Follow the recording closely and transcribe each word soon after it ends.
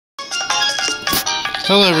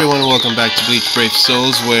Hello everyone, welcome back to Bleach Brave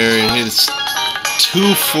Souls, where it's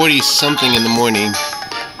 2:40 something in the morning.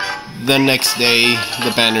 The next day,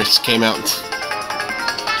 the banners came out.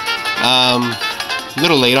 A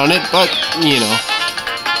little late on it, but, you know,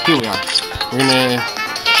 here we are. We're gonna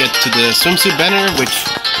get to the swimsuit banner, which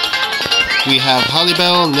we have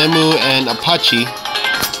Holly-Belle, Nemu, and Apache.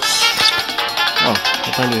 Oh,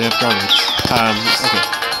 apparently they have problems. Okay.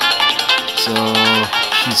 So,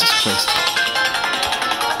 Jesus Christ.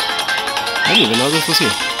 I didn't even know this was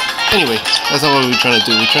here. Anyway, that's not what we're trying to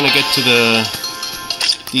do. We're trying to get to the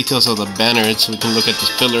details of the banner so we can look at the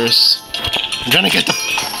fillers. I'm trying to get the...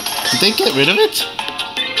 Did they get rid of it?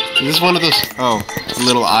 Is this one of those... Oh, the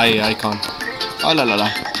little eye icon. Oh la la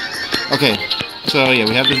la. Okay, so yeah,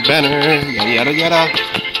 we have this banner. Yada yada yada.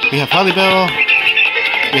 We have Holly-Belle.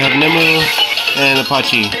 We have Nemu and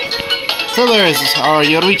Apache. Fillers are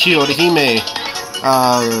Yoruichi Orihime.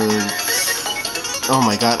 Oh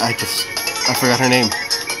my god, I forgot her name.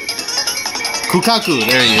 Kukaku,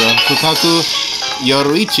 there you go. Kukaku,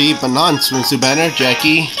 Yoruichi, Banan, Swimsuit Banner,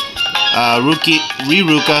 Jackie,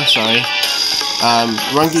 Riruka, sorry,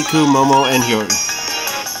 Rangiku, Momo, and Hiyori.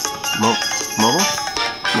 Momo?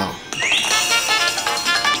 No.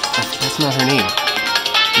 That's not her name.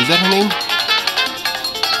 Is that her name?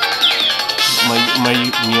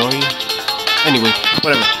 Miyori? Anyway,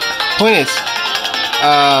 whatever. Point is,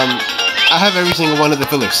 I have every single one of the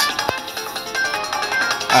fillers.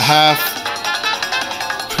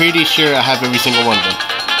 Pretty sure I have every single one of them.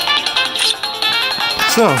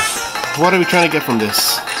 So, what are we trying to get from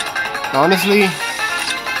this? Honestly,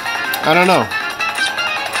 I don't know.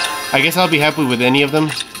 I guess I'll be happy with any of them,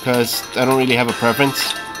 because I don't really have a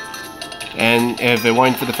preference. And if it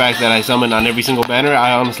weren't for the fact that I summon on every single banner,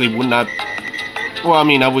 I honestly would not... Well, I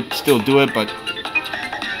mean, I would still do it, but...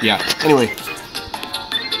 Yeah, anyway.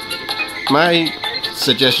 My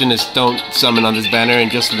suggestion is don't summon on this banner and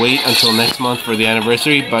just wait until next month for the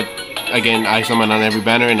anniversary, but again, I summon on every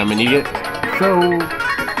banner and I'm an idiot. So,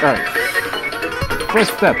 alright.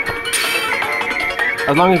 First step.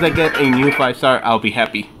 As long as I get a new 5-star, I'll be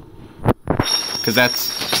happy. Because that's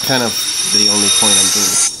kind of the only point I'm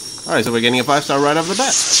doing. Alright, so we're getting a 5-star right off the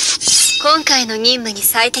bat.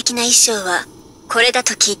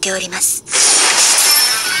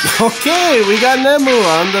 Okay, we got Nemu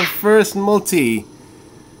on the first multi.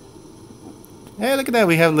 Hey, look at that.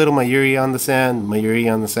 We have little Mayuri on the sand.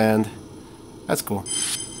 That's cool.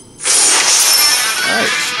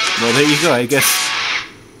 Alright. Well, there you go. I guess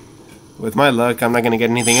with my luck, I'm not going to get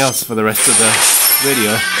anything else for the rest of the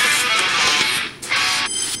video.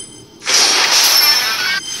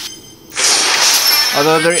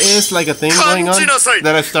 Although there is like a thing going on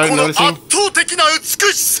that I started noticing.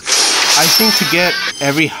 I think to get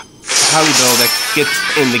every Holly-Belle that gets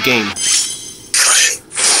in the game.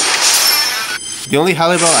 The only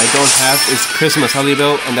Holly-Belle I don't have is Christmas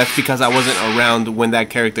Holly-Belle, and that's because I wasn't around when that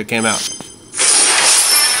character came out.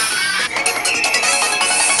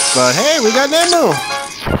 But hey, we got Nemu!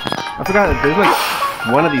 I forgot, there's like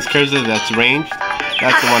one of these characters that's ranged.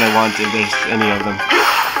 That's the one I want if there's any of them.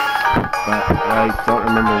 But I don't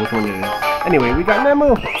remember which one it is. Anyway, we got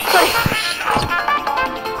Nemu!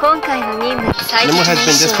 Nemu has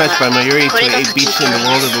been dispatched by Mayuri to a beach in the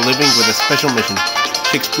world of the living with a special mission.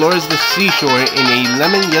 She explores the seashore in a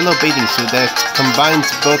lemon-yellow bathing suit that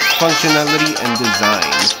combines both functionality and design.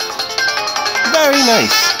 Very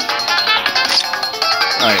nice!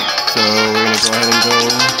 Alright, so we're gonna go ahead and go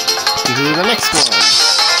to the next one.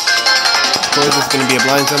 Of course, it's gonna be a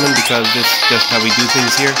blind summon because this is just how we do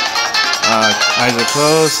things here. Eyes are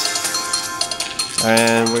closed.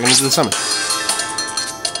 And we're gonna do the summon.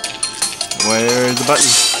 Where's the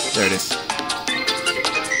button? There it is.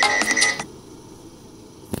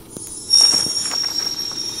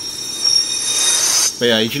 But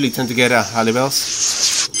yeah, I usually tend to get Holly-Belle's.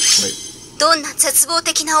 Wait. I don't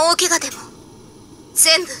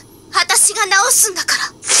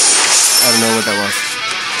know what that was.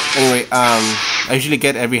 Anyway, I usually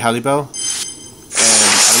get every Holly-Belle. And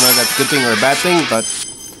I don't know if that's a good thing or a bad thing, but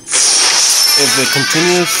if it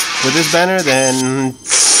continues with this banner, then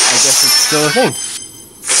I guess it's still a thing.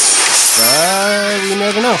 But we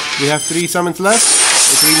never know. We have 3 summons left,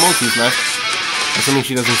 or 3 multis left. Assuming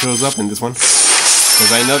she doesn't show up in this one.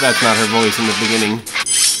 Because I know that's not her voice in the beginning.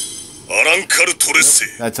 Nope,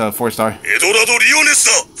 that's a 4-star. Wrong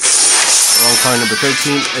card number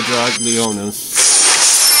 13, Edward Leonis.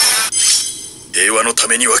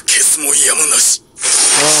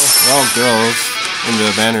 Well, they're all girls in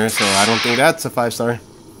the banner, so I don't think that's a 5-star.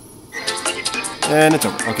 And it's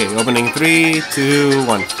over. Okay, opening 3, 2,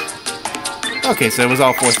 1. Okay, so it was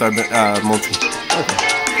all 4-star multi. Okay.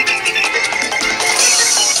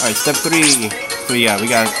 Alright, step 3. So yeah, we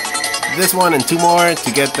got this one and 2 more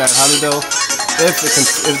to get that Holly Bell.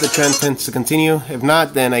 If the trend tends to continue. If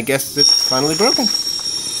not, then I guess it's finally broken.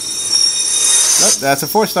 Nope, that's a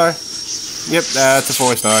 4-star. Yep, that's a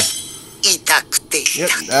 4-star. Yep,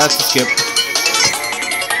 that's a skip.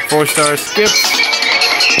 4-star skips.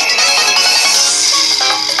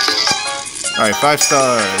 Alright, 5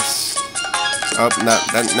 stars. Oh, not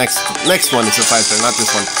that next one is a 5-star, not this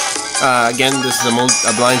one. Again, this is a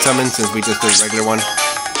blind summon since we just did a regular one.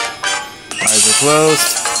 Eyes are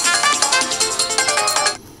closed.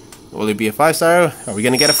 Will it be a 5-star? Are we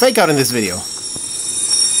gonna get a fake out in this video?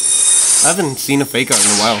 I haven't seen a fake out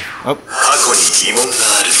in a while. Oh.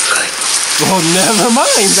 Oh, never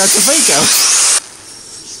mind. That's a fake out.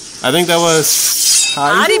 I think that was.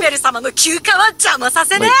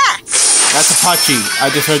 That's Apache. I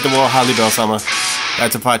just heard the word Haribel-sama.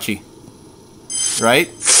 That's Apache. Right?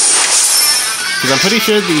 Because I'm pretty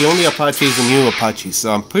sure the only Apache is the new Apache.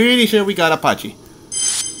 So I'm pretty sure we got Apache.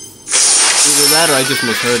 Either that or I just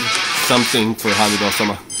misheard something for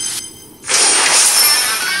Haribel-sama.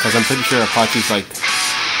 Because I'm pretty sure Apache's like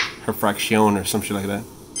her fraction or some shit like that.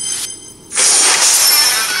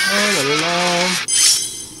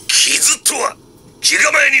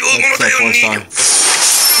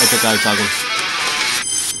 That's a guy talking.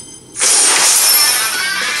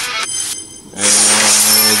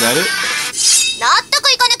 Is that it?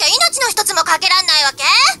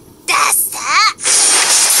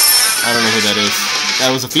 I don't know who that is. That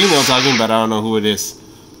was a female talking, but I don't know who it is.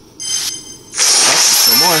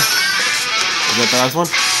 Oh, more. Is that the last one?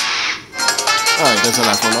 Alright, that's the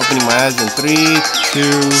last one. Opening my eyes in 3, 2,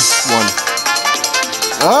 1.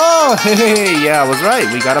 Oh, hey, yeah, I was right.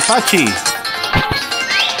 We got Apache.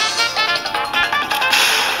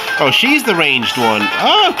 Oh, she's the ranged one.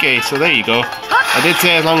 Oh, okay, so there you go. I did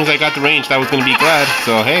say as long as I got the range, I was going to be glad.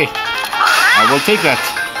 So, hey, I will take that.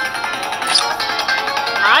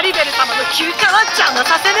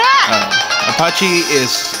 Apache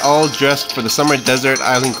is all dressed for the summer desert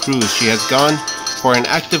island cruise. She has gone for an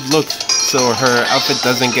active look so her outfit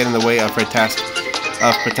doesn't get in the way of her task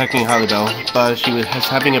of protecting Haribel, but she was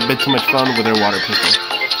having a bit too much fun with her water pistol.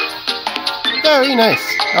 Very nice.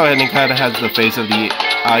 Oh, and it kind of has the face of the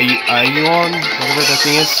Ayuon, whatever that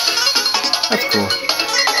thing is. That's cool.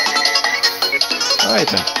 Alright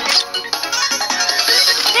then.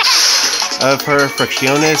 Of her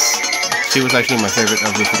Fractiones, she was actually my favorite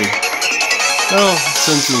of the 3. Oh,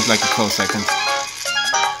 Swimsuit like a close second.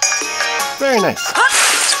 Very nice.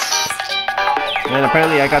 And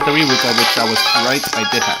apparently I got the Rebuka, which I was right, I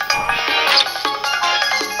did have.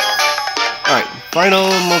 Alright, final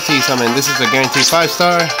multi-summon. This is a guaranteed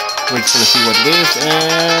 5-star. We're just gonna see what it is,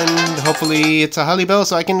 and hopefully it's a Haribel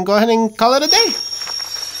so I can go ahead and call it a day.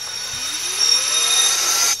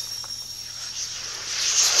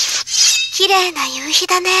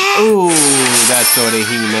 Ooh, that's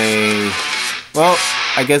Orihime. Well,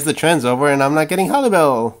 I guess the trend's over and I'm not getting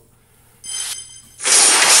Haribel.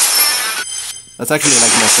 That's actually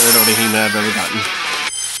like my 3rd Orihime I've ever gotten.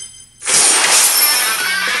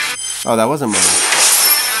 Oh, that wasn't mine.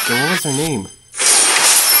 Then what was her name?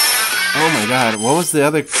 Oh my god, what was the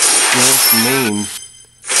other girl's name?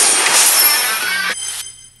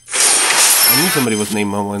 I knew somebody was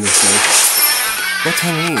named Momo in this show. What's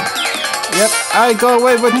her name? Yep, I go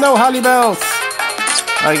away with no Haribels!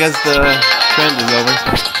 I guess the trend is over.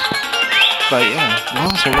 But yeah,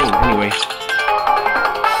 what was her name anyway?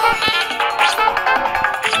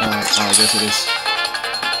 Oh, I guess it is.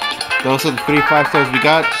 Those are the 3 5-stars we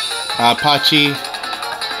got. Apache.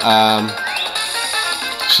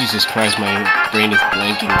 Jesus Christ, my brain is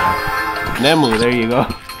blanking now. Nemu, there you go.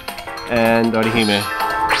 And Orihime.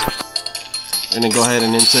 And then go ahead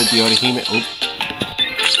and insert the Orihime. Oh.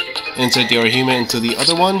 Insert the Orihime into the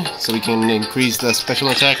other one so we can increase the special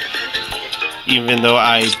attack. Even though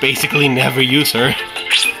I basically never use her.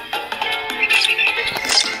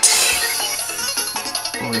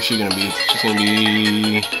 Where is she gonna be? She's gonna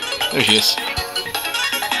be... There she is.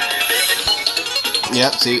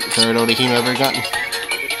 Yep, see, 3rd Orihime I've ever gotten.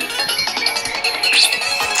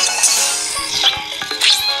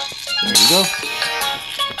 There you go.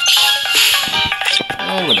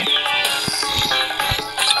 And we're done.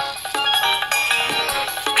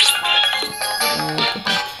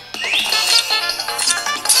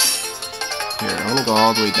 Here, I'm gonna go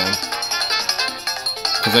all the way down.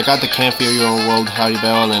 Because I got the Camp Fear Your Own World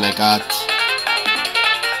Haribel, and then I got...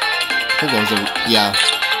 I think that was a... Yeah.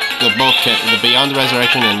 The Beyond the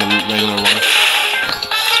Resurrection and the regular one.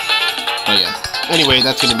 But yeah. Anyway,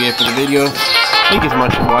 that's gonna be it for the video. Thank you so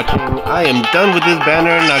much for watching. I am done with this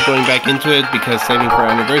banner, not going back into it because saving for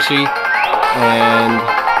our anniversary and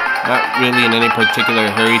not really in any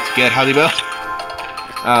particular hurry to get Halibel.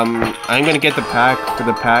 I'm gonna get the pack for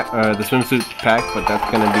the swimsuit pack, but that's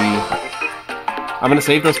gonna be. I'm gonna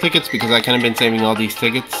save those tickets because I kind of been saving all these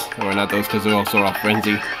tickets, or not those because they're all sold off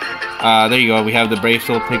frenzy. There you go. We have the Brave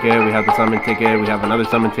Soul ticket, we have the summon ticket, we have another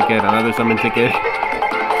summon ticket, another summon ticket.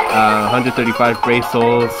 135 Brave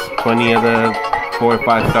Souls, 20 of the 4 or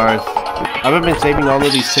 5 stars. I've been saving all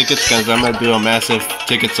of these tickets because I'm gonna do a massive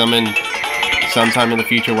ticket summon sometime in the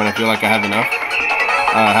future when I feel like I have enough.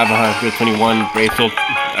 I have 121 Brave Soul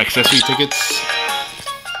accessory tickets.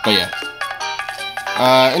 But yeah.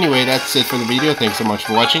 Anyway, that's it for the video. Thanks so much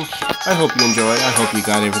for watching. I hope you enjoy. I hope you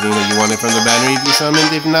got everything that you wanted from the banner if you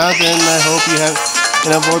summoned. If not, then I hope you have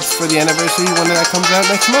enough votes for the anniversary when that comes out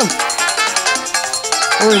next month.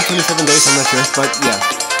 Or in 27 days, I'm not sure. But yeah.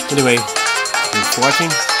 Anyway, thanks for watching.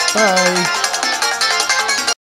 Bye!